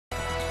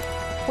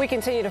We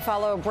continue to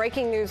follow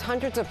breaking news.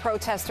 Hundreds of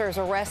protesters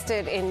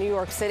arrested in New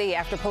York City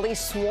after police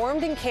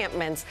swarmed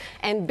encampments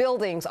and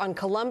buildings on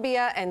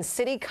Columbia and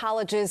City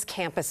College's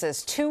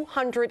campuses.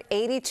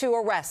 282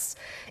 arrests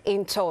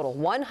in total,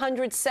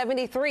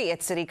 173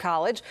 at City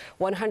College,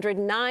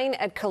 109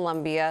 at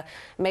Columbia.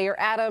 Mayor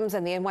Adams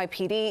and the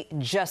NYPD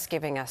just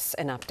giving us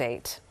an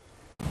update.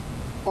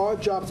 Our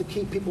job is to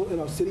keep people in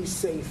our city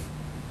safe,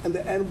 and the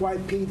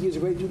NYPD is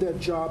ready to do their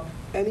job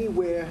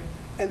anywhere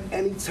and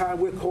anytime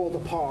we're called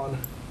upon.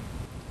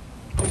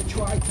 They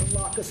tried to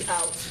lock us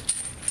out,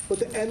 but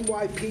the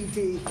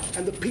NYPD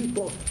and the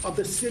people of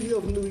the city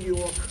of New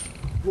York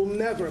will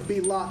never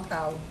be locked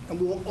out, and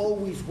we will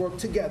always work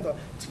together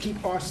to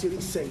keep our city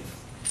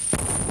safe.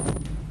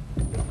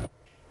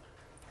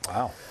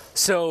 Wow.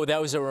 So that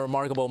was a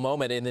remarkable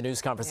moment in the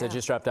news conference that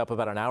just wrapped up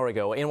about an hour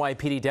ago.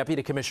 NYPD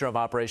Deputy Commissioner of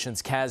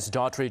Operations Kaz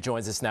Daughtry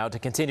joins us now to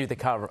continue the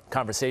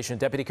conversation.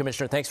 Deputy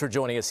Commissioner, thanks for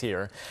joining us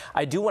here.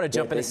 I do want to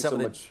jump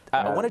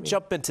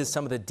into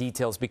some of the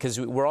details, because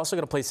we're also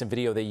going to play some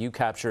video that you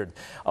captured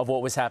of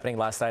what was happening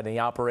last night in the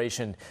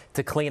operation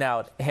to clean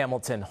out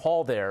Hamilton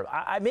Hall there.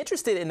 I'm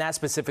interested in that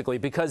specifically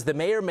because the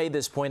mayor made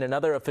this point and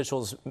other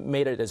officials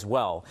made it as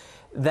well,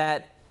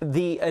 that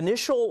the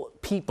initial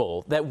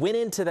people that went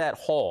into that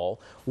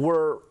hall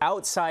were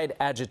outside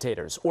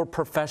agitators or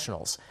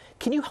professionals.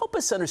 Can you help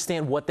us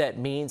understand what that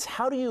means?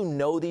 How do you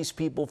know these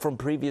people from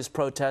previous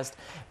protests,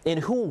 and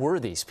who were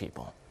these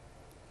people?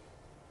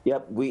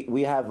 Yep,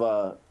 we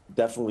have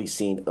definitely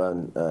seen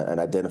and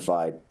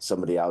identified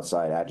some of the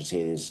outside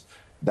agitators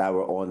that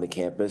were on the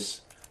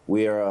campus.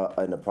 We are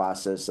in the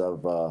process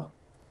of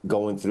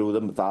going through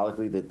them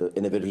methodically, the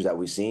individuals that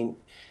we've seen.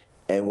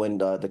 And when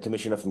the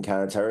commissioner from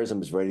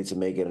counterterrorism is ready to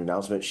make an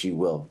announcement, she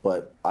will.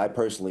 But I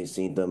personally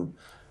seen them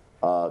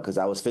because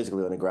I was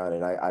physically on the ground,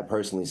 and I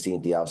personally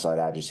seen the outside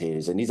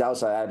agitators. And these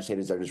outside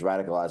agitators are just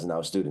radicalizing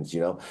our students.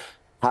 You know,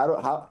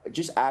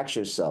 just ask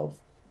yourself,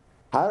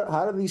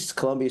 how do these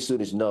Columbia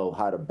students know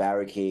how to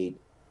barricade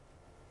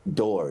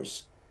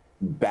doors,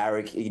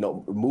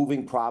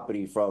 moving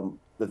property from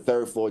the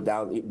third floor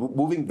down,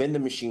 moving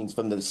vending machines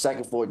from the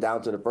second floor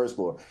down to the first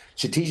floor,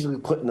 strategically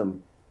putting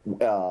them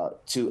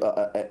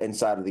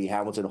inside of the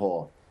Hamilton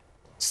Hall,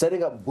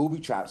 setting up booby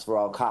traps for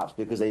our cops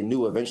because they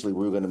knew eventually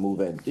we were going to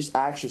move in. Just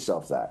ask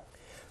yourself that.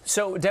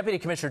 So, Deputy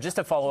Commissioner, just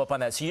to follow up on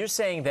that, so you're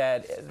saying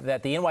that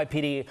the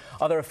NYPD,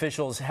 other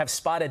officials have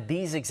spotted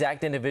these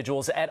exact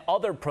individuals at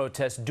other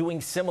protests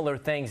doing similar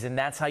things, and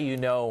that's how you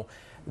know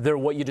they're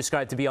what you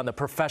described to be on the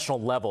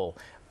professional level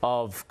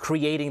of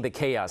creating the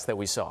chaos that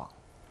we saw?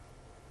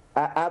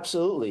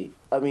 Absolutely.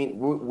 I mean,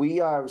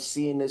 we are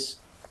seeing this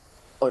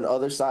on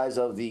other sides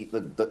of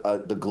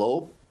the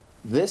globe.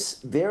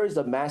 There is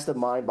a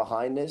mastermind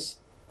behind this,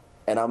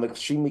 and I'm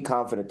extremely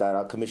confident that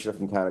our commissioner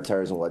from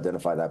counterterrorism will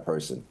identify that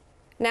person.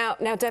 Now,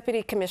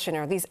 Deputy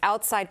Commissioner, these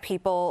outside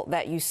people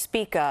that you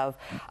speak of,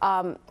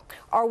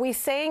 are we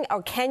saying,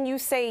 or can you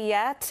say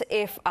yet,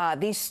 if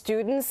these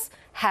students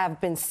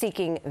have been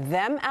seeking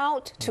them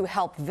out to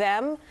help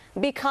them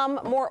become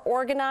more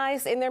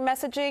organized in their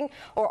messaging?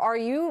 Or are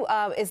you,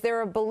 is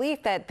there a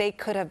belief that they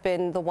could have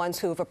been the ones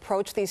who have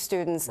approached these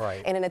students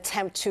in an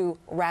attempt to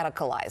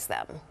radicalize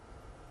them?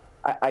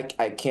 I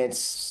can't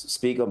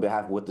speak on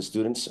behalf of what the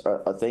students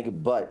are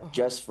thinking, but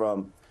just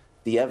from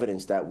the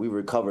evidence that we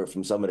recovered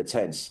from some of the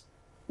tents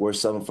were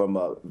some from,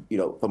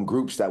 from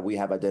groups that we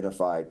have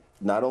identified,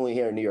 not only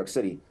here in New York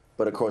City,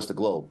 but across the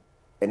globe.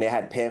 And they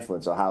had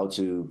pamphlets on how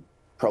to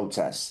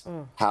protest,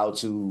 how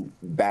to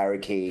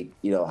barricade,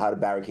 how to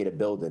barricade a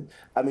building.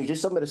 I mean,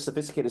 just some of the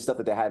sophisticated stuff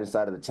that they had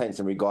inside of the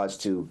tents in regards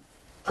to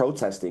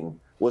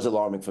protesting was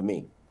alarming for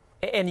me.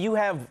 And you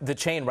have the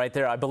chain right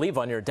there, I believe,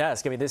 on your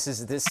desk. I mean,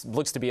 this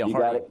looks to be a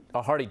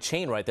hardy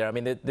chain right there. I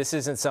mean, this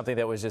isn't something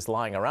that was just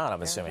lying around,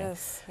 I'm assuming. It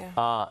is,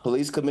 yeah.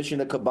 Police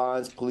Commissioner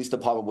Caban's police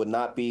department would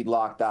not be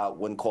locked out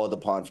when called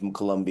upon from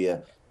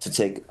Columbia to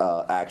take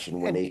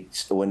action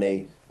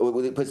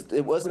because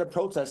it wasn't a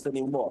protest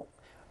anymore.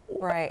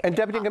 Right. And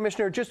Deputy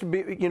Commissioner, just to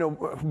be,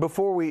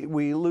 before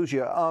we lose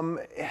you,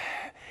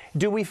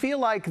 do we feel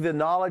like the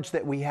knowledge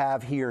that we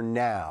have here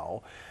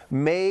now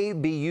may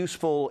be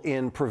useful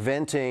in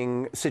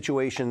preventing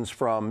situations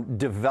from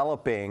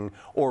developing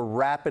or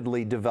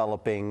rapidly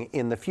developing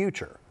in the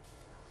future?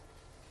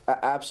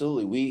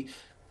 Absolutely.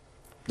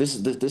 This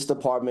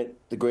department,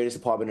 the greatest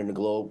department in the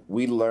globe,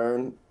 we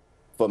learn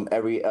from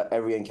every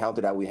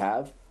encounter that we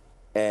have.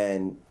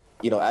 And,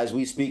 as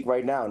we speak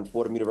right now in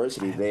Fordham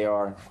University, they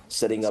are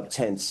setting up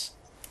tents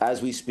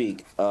as we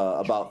speak,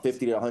 about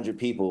 50 to 100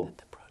 people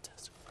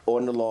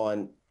on the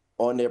lawn,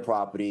 on their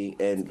property,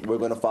 and we're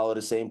going to follow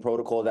the same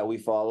protocol that we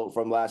followed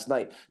from last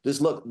night.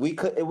 Just look,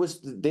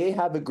 they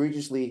have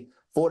egregiously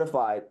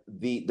fortified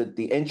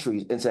the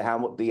entries into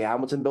the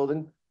Hamilton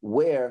building,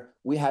 where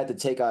we had to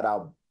take out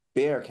our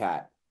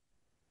Bearcat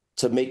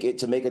to make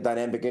a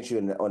dynamic entry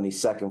on the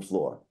second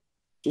floor.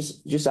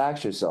 Just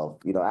ask yourself,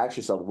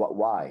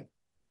 why?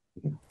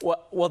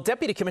 Well,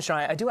 Deputy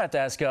Commissioner, I do have to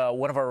ask,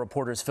 one of our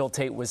reporters, Phil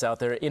Tate, was out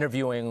there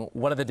interviewing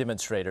one of the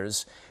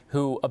demonstrators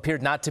who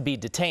appeared not to be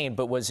detained,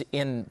 but was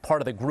in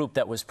part of the group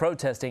that was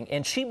protesting.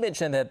 And she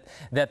mentioned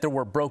that there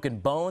were broken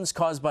bones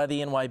caused by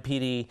the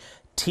NYPD,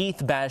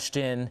 teeth bashed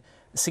in,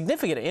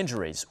 significant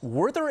injuries.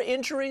 Were there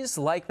injuries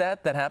like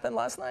that happened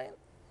last night?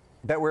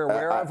 That we're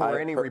aware of, or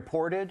any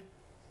reported?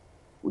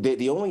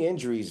 The only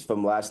injuries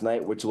from last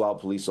night were 2 our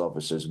police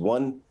officers.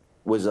 One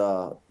was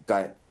a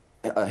guy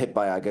hit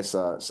by, I guess,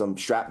 some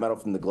strap metal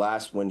from the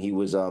glass when he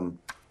was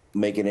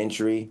making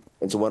entry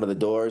into one of the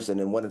doors, and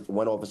then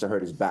one officer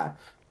hurt his back.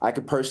 I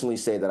could personally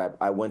say that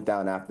I went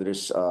down after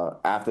this,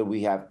 after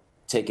we have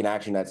taken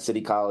action at City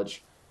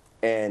College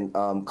and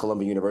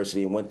Columbia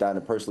University, and went down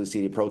and personally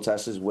see the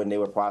protesters when they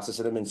were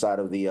processing them inside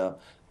of the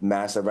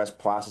mass arrest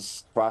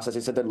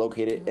processing center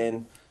located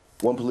in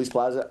One Police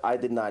Plaza. I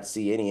did not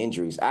see any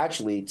injuries.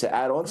 Actually, to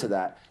add on to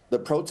that, the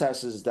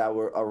protesters that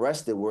were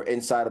arrested were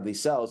inside of these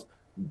cells,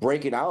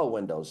 breaking our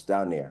windows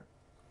down there.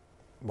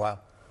 Wow.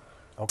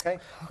 Okay.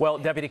 Well,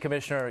 Deputy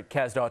Commissioner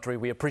Kaz Daughtry,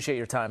 we appreciate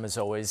your time as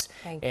always.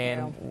 Thank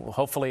and you.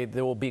 Hopefully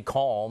there will be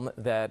calm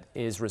that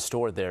is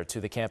restored there to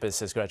the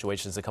campus as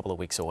graduation is a couple of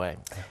weeks away.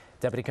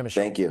 Deputy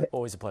Commissioner, thank you.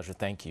 Always a pleasure.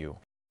 Thank you.